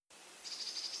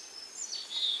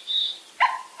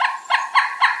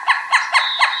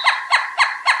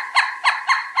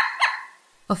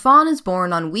A fawn is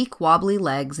born on weak, wobbly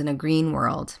legs in a green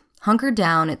world. Hunkered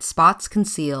down, its spots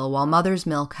conceal while mother's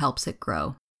milk helps it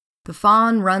grow. The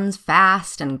fawn runs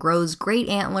fast and grows great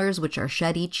antlers which are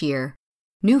shed each year.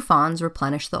 New fawns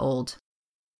replenish the old.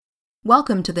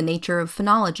 Welcome to the Nature of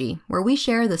Phenology, where we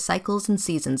share the cycles and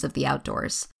seasons of the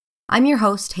outdoors. I'm your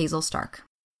host, Hazel Stark.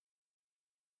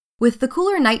 With the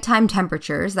cooler nighttime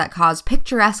temperatures that cause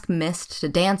picturesque mist to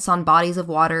dance on bodies of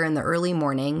water in the early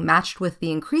morning, matched with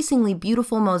the increasingly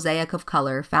beautiful mosaic of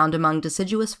color found among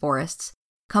deciduous forests,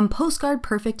 come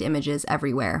postcard-perfect images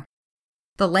everywhere.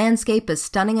 The landscape is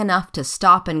stunning enough to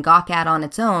stop and gawk at on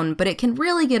its own, but it can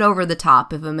really get over the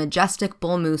top if a majestic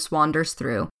bull moose wanders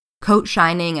through, coat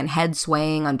shining and head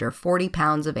swaying under 40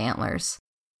 pounds of antlers.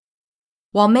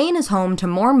 While Maine is home to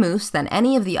more moose than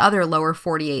any of the other lower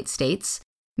 48 states,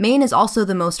 Maine is also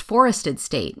the most forested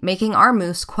state, making our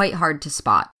moose quite hard to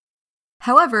spot.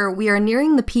 However, we are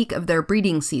nearing the peak of their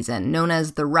breeding season, known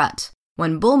as the rut,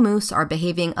 when bull moose are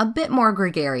behaving a bit more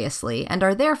gregariously and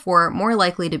are therefore more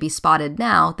likely to be spotted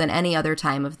now than any other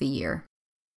time of the year.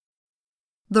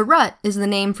 The rut is the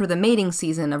name for the mating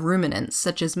season of ruminants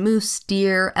such as moose,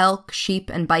 deer, elk, sheep,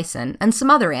 and bison, and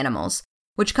some other animals,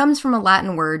 which comes from a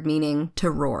Latin word meaning to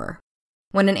roar.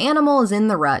 When an animal is in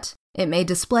the rut, it may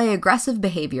display aggressive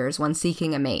behaviors when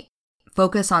seeking a mate,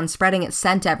 focus on spreading its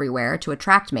scent everywhere to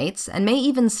attract mates, and may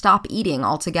even stop eating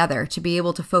altogether to be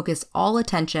able to focus all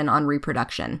attention on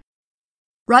reproduction.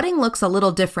 Rutting looks a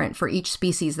little different for each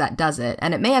species that does it,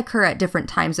 and it may occur at different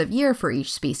times of year for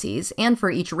each species and for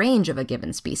each range of a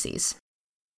given species.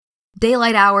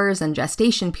 Daylight hours and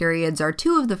gestation periods are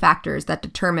two of the factors that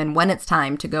determine when it's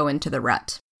time to go into the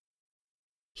rut.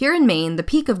 Here in Maine, the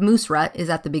peak of moose rut is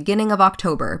at the beginning of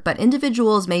October, but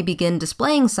individuals may begin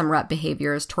displaying some rut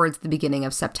behaviors towards the beginning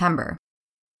of September.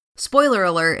 Spoiler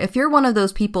alert, if you're one of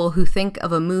those people who think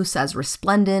of a moose as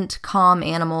resplendent, calm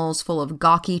animals full of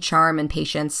gawky charm and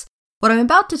patience, what I'm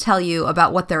about to tell you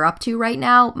about what they're up to right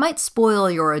now might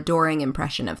spoil your adoring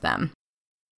impression of them.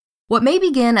 What may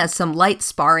begin as some light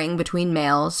sparring between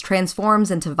males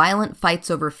transforms into violent fights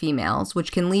over females,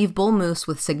 which can leave bull moose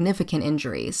with significant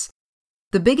injuries.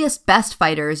 The biggest, best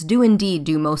fighters do indeed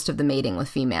do most of the mating with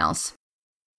females.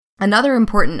 Another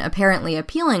important, apparently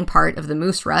appealing part of the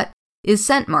moose rut is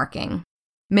scent marking.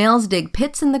 Males dig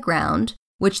pits in the ground,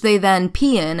 which they then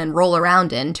pee in and roll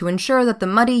around in to ensure that the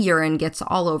muddy urine gets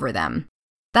all over them.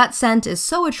 That scent is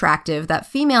so attractive that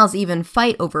females even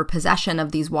fight over possession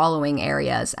of these wallowing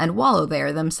areas and wallow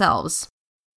there themselves.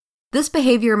 This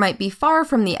behavior might be far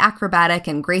from the acrobatic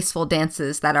and graceful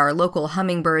dances that our local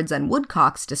hummingbirds and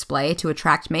woodcocks display to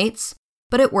attract mates,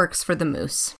 but it works for the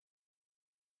moose.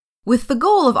 With the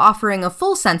goal of offering a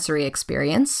full sensory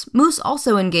experience, moose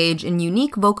also engage in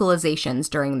unique vocalizations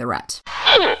during the rut.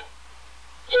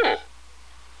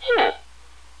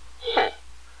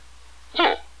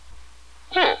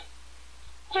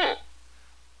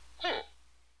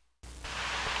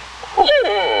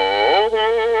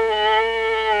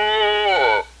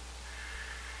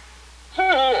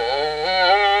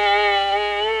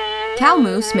 Cow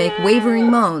moose make wavering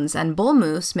moans, and bull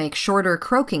moose make shorter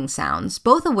croaking sounds,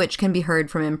 both of which can be heard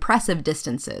from impressive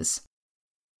distances.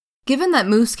 Given that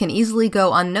moose can easily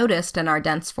go unnoticed in our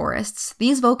dense forests,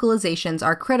 these vocalizations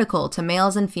are critical to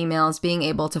males and females being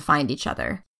able to find each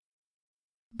other.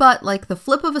 But, like the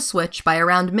flip of a switch, by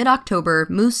around mid-October,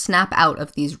 moose snap out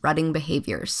of these rutting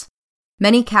behaviors.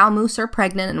 Many cow moose are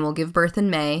pregnant and will give birth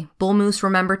in May, bull moose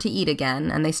remember to eat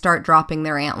again, and they start dropping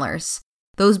their antlers.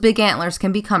 Those big antlers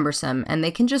can be cumbersome, and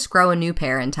they can just grow a new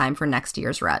pair in time for next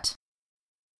year's rut.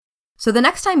 So the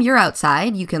next time you're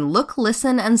outside, you can look,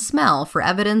 listen, and smell for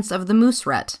evidence of the moose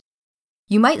rut.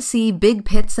 You might see big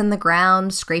pits in the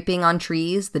ground, scraping on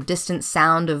trees, the distant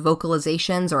sound of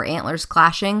vocalizations or antlers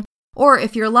clashing, or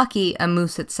if you're lucky, a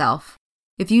moose itself.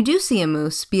 If you do see a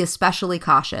moose, be especially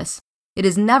cautious. It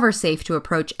is never safe to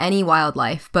approach any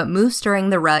wildlife, but moose during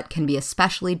the rut can be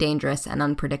especially dangerous and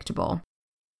unpredictable.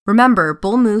 Remember,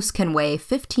 bull moose can weigh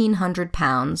 1,500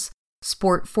 pounds,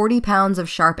 sport 40 pounds of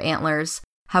sharp antlers,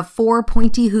 have 4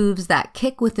 pointy hooves that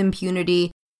kick with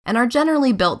impunity, and are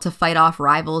generally built to fight off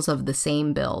rivals of the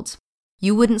same build.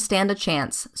 You wouldn't stand a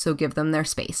chance, so give them their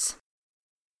space.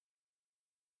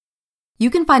 You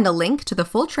can find a link to the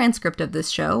full transcript of this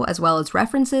show, as well as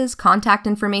references, contact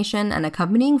information, and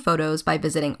accompanying photos by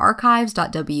visiting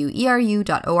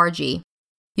archives.weru.org.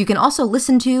 You can also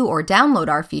listen to or download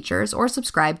our features or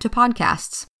subscribe to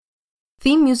podcasts.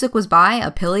 Theme music was by A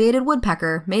Pileated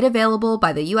Woodpecker, made available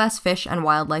by the U.S. Fish and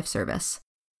Wildlife Service.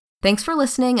 Thanks for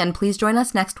listening, and please join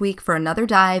us next week for another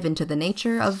dive into the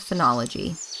nature of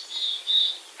phenology.